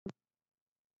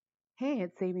Hey,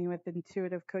 it's Amy with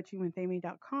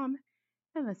intuitivecoachingwithamy.com,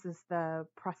 and this is the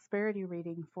prosperity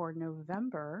reading for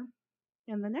November.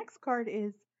 And the next card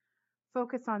is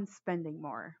focus on spending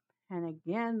more. And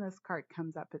again, this card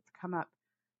comes up. It's come up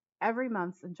every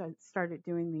month since I started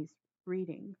doing these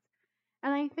readings.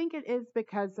 And I think it is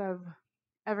because of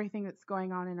everything that's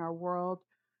going on in our world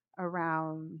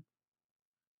around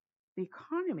the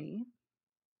economy.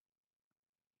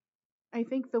 I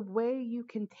think the way you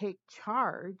can take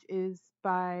charge is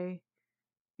by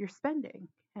your spending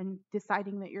and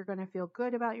deciding that you're going to feel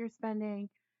good about your spending.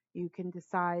 You can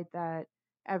decide that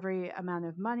every amount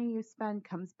of money you spend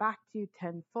comes back to you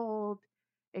tenfold.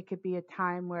 It could be a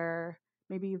time where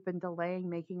maybe you've been delaying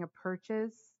making a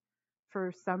purchase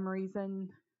for some reason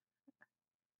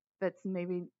that's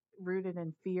maybe rooted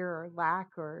in fear or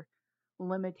lack or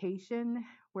limitation,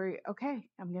 where, okay,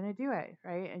 I'm going to do it,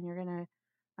 right? And you're going to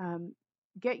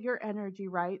get your energy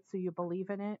right so you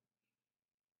believe in it.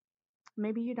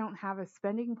 Maybe you don't have a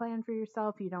spending plan for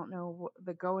yourself. You don't know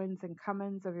the goings and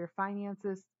comings of your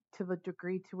finances to the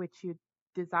degree to which you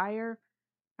desire.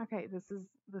 Okay,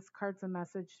 this card's a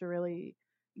message to really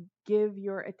give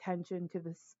your attention to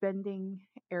the spending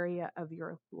area of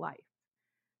your life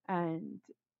and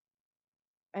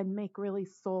make really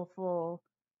soulful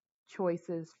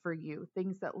choices for you,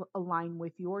 things that align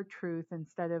with your truth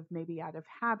instead of maybe out of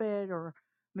habit or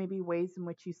maybe ways in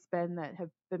which you spend that have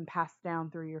been passed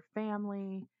down through your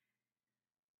family.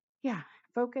 Yeah,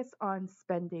 focus on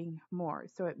spending more.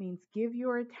 So it means give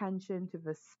your attention to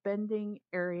the spending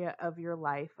area of your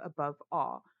life above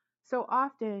all. So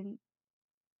often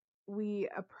we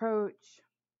approach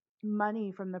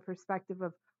money from the perspective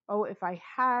of, oh, if I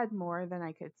had more, then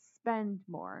I could spend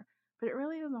more. But it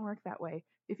really doesn't work that way.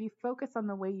 If you focus on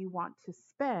the way you want to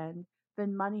spend,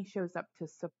 then money shows up to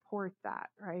support that,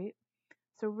 right?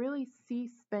 So really see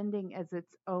spending as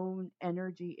its own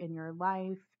energy in your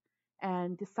life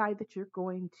and decide that you're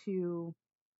going to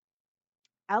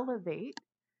elevate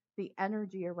the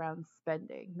energy around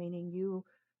spending, meaning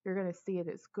you're going to see it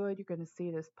as good, you're going to see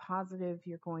it as positive,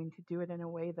 you're going to do it in a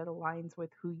way that aligns with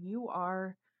who you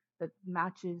are, that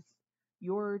matches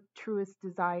your truest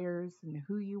desires and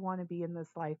who you want to be in this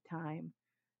lifetime.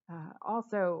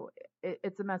 Also,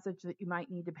 it's a message that you might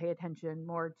need to pay attention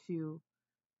more to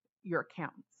your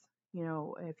accounts.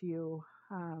 If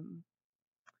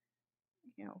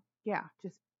yeah,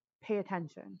 just pay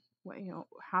attention.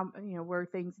 How, were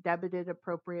things debited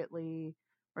appropriately?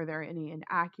 Were there any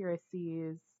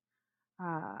inaccuracies?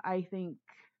 I think,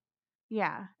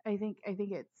 yeah, I think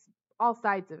it's all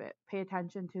sides of it. Pay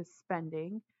attention to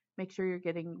spending. Make sure you're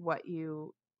getting what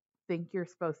you think you're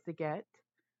supposed to get.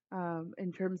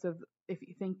 In terms of if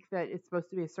you think that it's supposed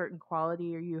to be a certain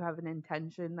quality or you have an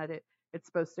intention that it's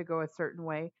supposed to go a certain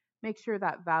way, make sure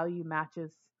that value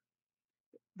matches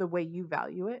the way you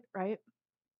value it, right?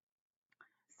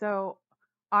 So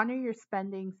honor your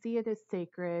spending, see it as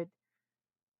sacred.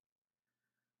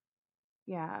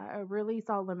 Yeah, release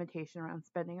all limitation around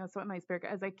spending. That's what my spirit,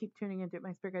 as I keep tuning into it,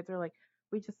 my spirit guides are like,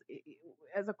 we just,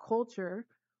 as a culture,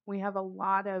 we have a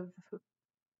lot of,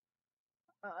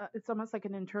 it's almost like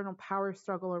an internal power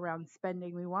struggle around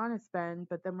spending. We want to spend,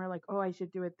 but then we're like, oh, I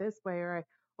should do it this way,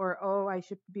 or oh, I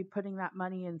should be putting that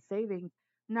money in savings.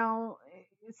 No,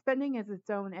 spending is its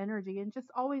own energy, and just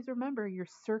always remember you're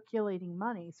circulating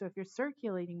money. So if you're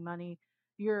circulating money,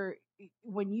 you're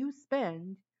when you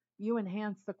spend, you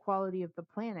enhance the quality of the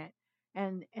planet,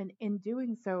 and in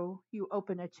doing so, you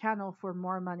open a channel for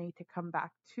more money to come back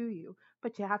to you.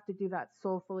 But you have to do that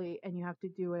soulfully, and you have to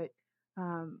do it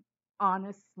um,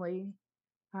 honestly.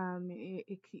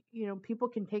 People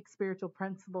can take spiritual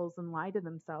principles and lie to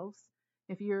themselves.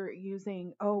 If you're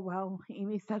using, oh, well,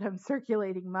 Amy said I'm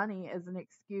circulating money as an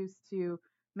excuse to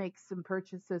make some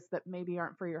purchases that maybe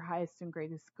aren't for your highest and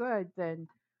greatest good, then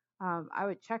I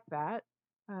would check that.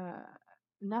 Uh,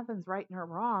 Nothing's right nor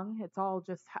wrong. It's all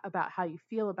just about how you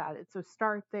feel about it. So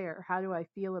start there. How do I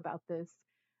feel about this?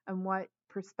 And what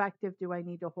perspective do I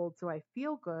need to hold so I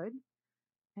feel good?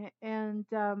 And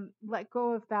let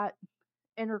go of that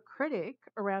inner critic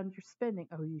around your spending.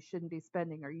 Oh, you shouldn't be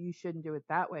spending, or you shouldn't do it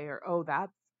that way, or oh,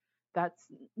 that's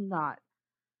not,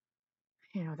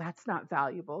 that's not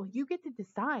valuable. You get to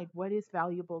decide what is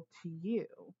valuable to you.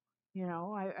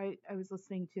 I was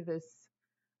listening to this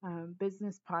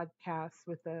business podcast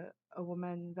with a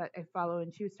woman that I follow,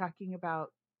 and she was talking about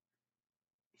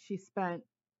she spent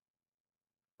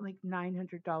like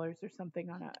 $900 or something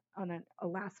on a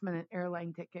last minute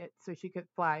airline ticket so she could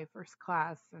fly first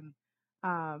class. And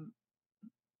um,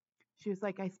 she was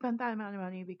like, I spent that amount of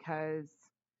money because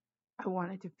I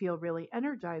wanted to feel really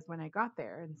energized when I got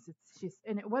there.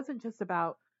 And it wasn't just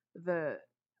about the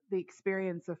the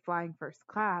experience of flying first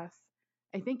class.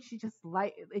 I think she just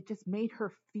it just made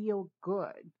her feel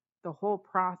good, the whole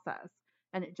process,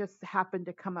 and it just happened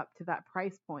to come up to that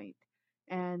price point.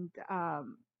 And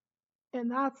um and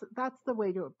that's the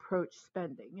way to approach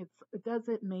spending. It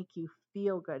doesn't make you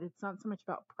feel good. It's not so much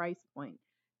about price point.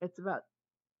 It's about,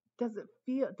 does it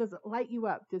light you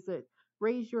up? Does it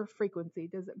raise your frequency?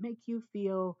 Does it make you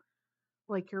feel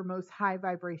like your most high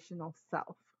vibrational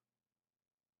self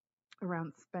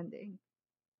around spending?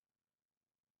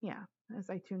 Yeah, as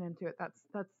I tune into it, that's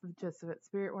the gist of it.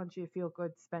 Spirit wants you to feel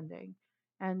good spending.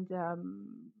 And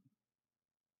um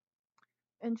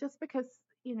and just because,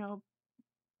 you know,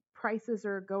 prices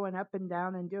are going up and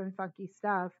down and doing funky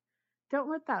stuff,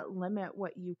 don't let that limit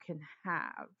what you can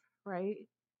have, right?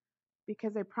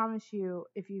 Because I promise you,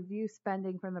 if you view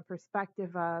spending from the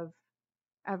perspective of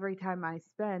every time I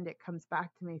spend, it comes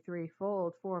back to me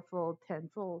threefold, fourfold,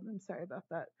 tenfold. I'm sorry about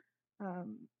that. I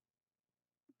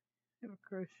have a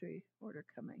grocery order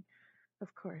coming.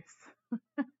 Of course.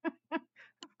 Of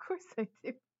course I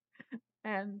do.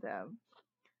 And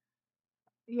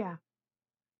yeah.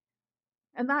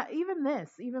 And that, even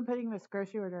putting this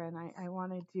grocery order in, I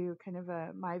want to do kind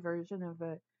of my version of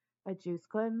a juice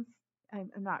cleanse. I'm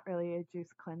not really a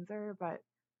juice cleanser, but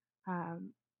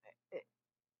um, it,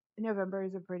 November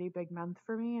is a pretty big month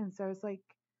for me. And so I was like,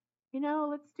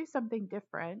 let's do something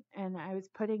different. And I was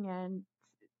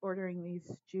ordering these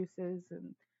juices,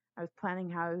 and I was planning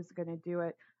how I was going to do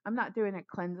it. I'm not doing a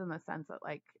cleanse in the sense that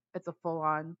like it's a full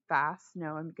on fast.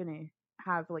 No, I'm going to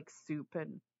have like soup,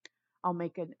 and I'll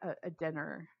make a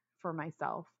dinner for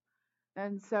myself.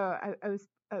 And so I was,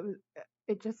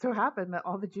 it just so happened that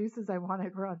all the juices I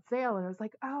wanted were on sale. And I was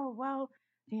like, oh, well,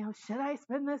 should I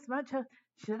spend this much?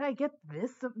 Should I get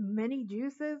this many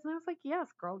juices? And I was like,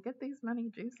 yes, girl, get these many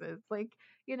juices. Like,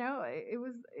 it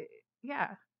was,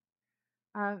 yeah.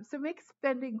 So make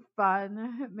spending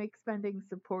fun, make spending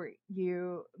support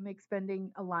you, make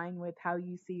spending align with how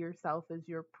you see yourself as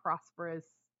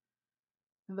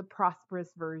the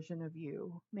prosperous version of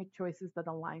you. Make choices that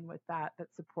align with that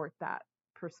support that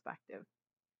perspective.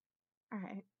 All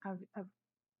right, I've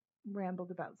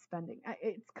rambled about spending.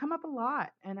 It's come up a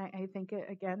lot, and I think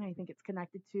I think it's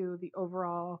connected to the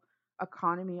overall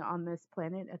economy on this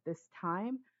planet at this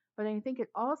time. But I think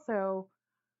it's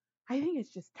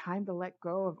just time to let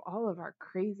go of all of our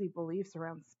crazy beliefs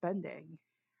around spending,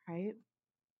 right?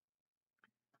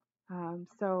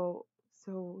 So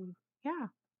yeah,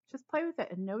 just play with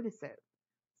it and notice it.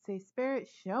 Say, Spirit,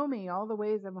 show me all the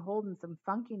ways I'm holding some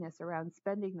funkiness around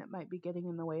spending that might be getting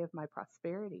in the way of my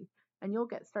prosperity. And you'll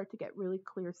start to get really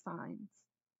clear signs.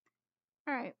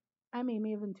 All right. I'm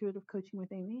Amy of Intuitive Coaching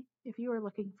with Amy. If you are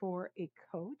looking for a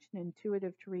coach, an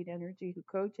intuitive to read energy who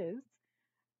coaches,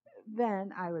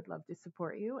 then I would love to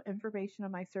support you. Information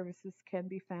on my services can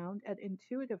be found at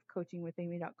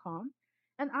intuitivecoachingwithamy.com.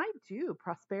 And I do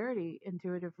prosperity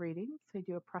intuitive readings. I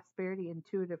do a prosperity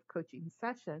intuitive coaching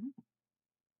session.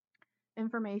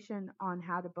 Information on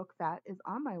how to book that is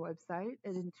on my website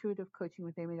at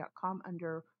intuitivecoachingwithamy.com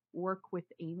under Work with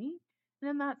Amy.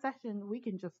 And in that session, we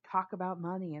can just talk about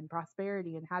money and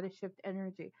prosperity and how to shift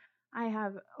energy. I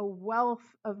have a wealth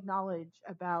of knowledge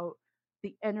about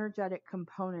the energetic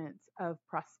components of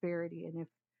prosperity,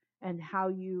 and how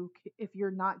if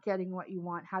you're not getting what you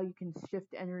want, how you can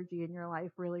shift energy in your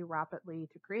life really rapidly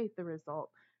to create the result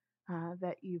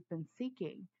that you've been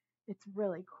seeking. It's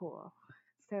really cool.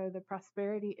 So the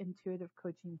Prosperity Intuitive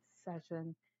Coaching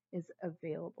session is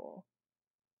available.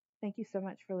 Thank you so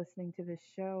much for listening to this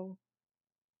show.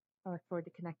 I look forward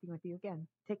to connecting with you again.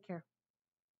 Take care.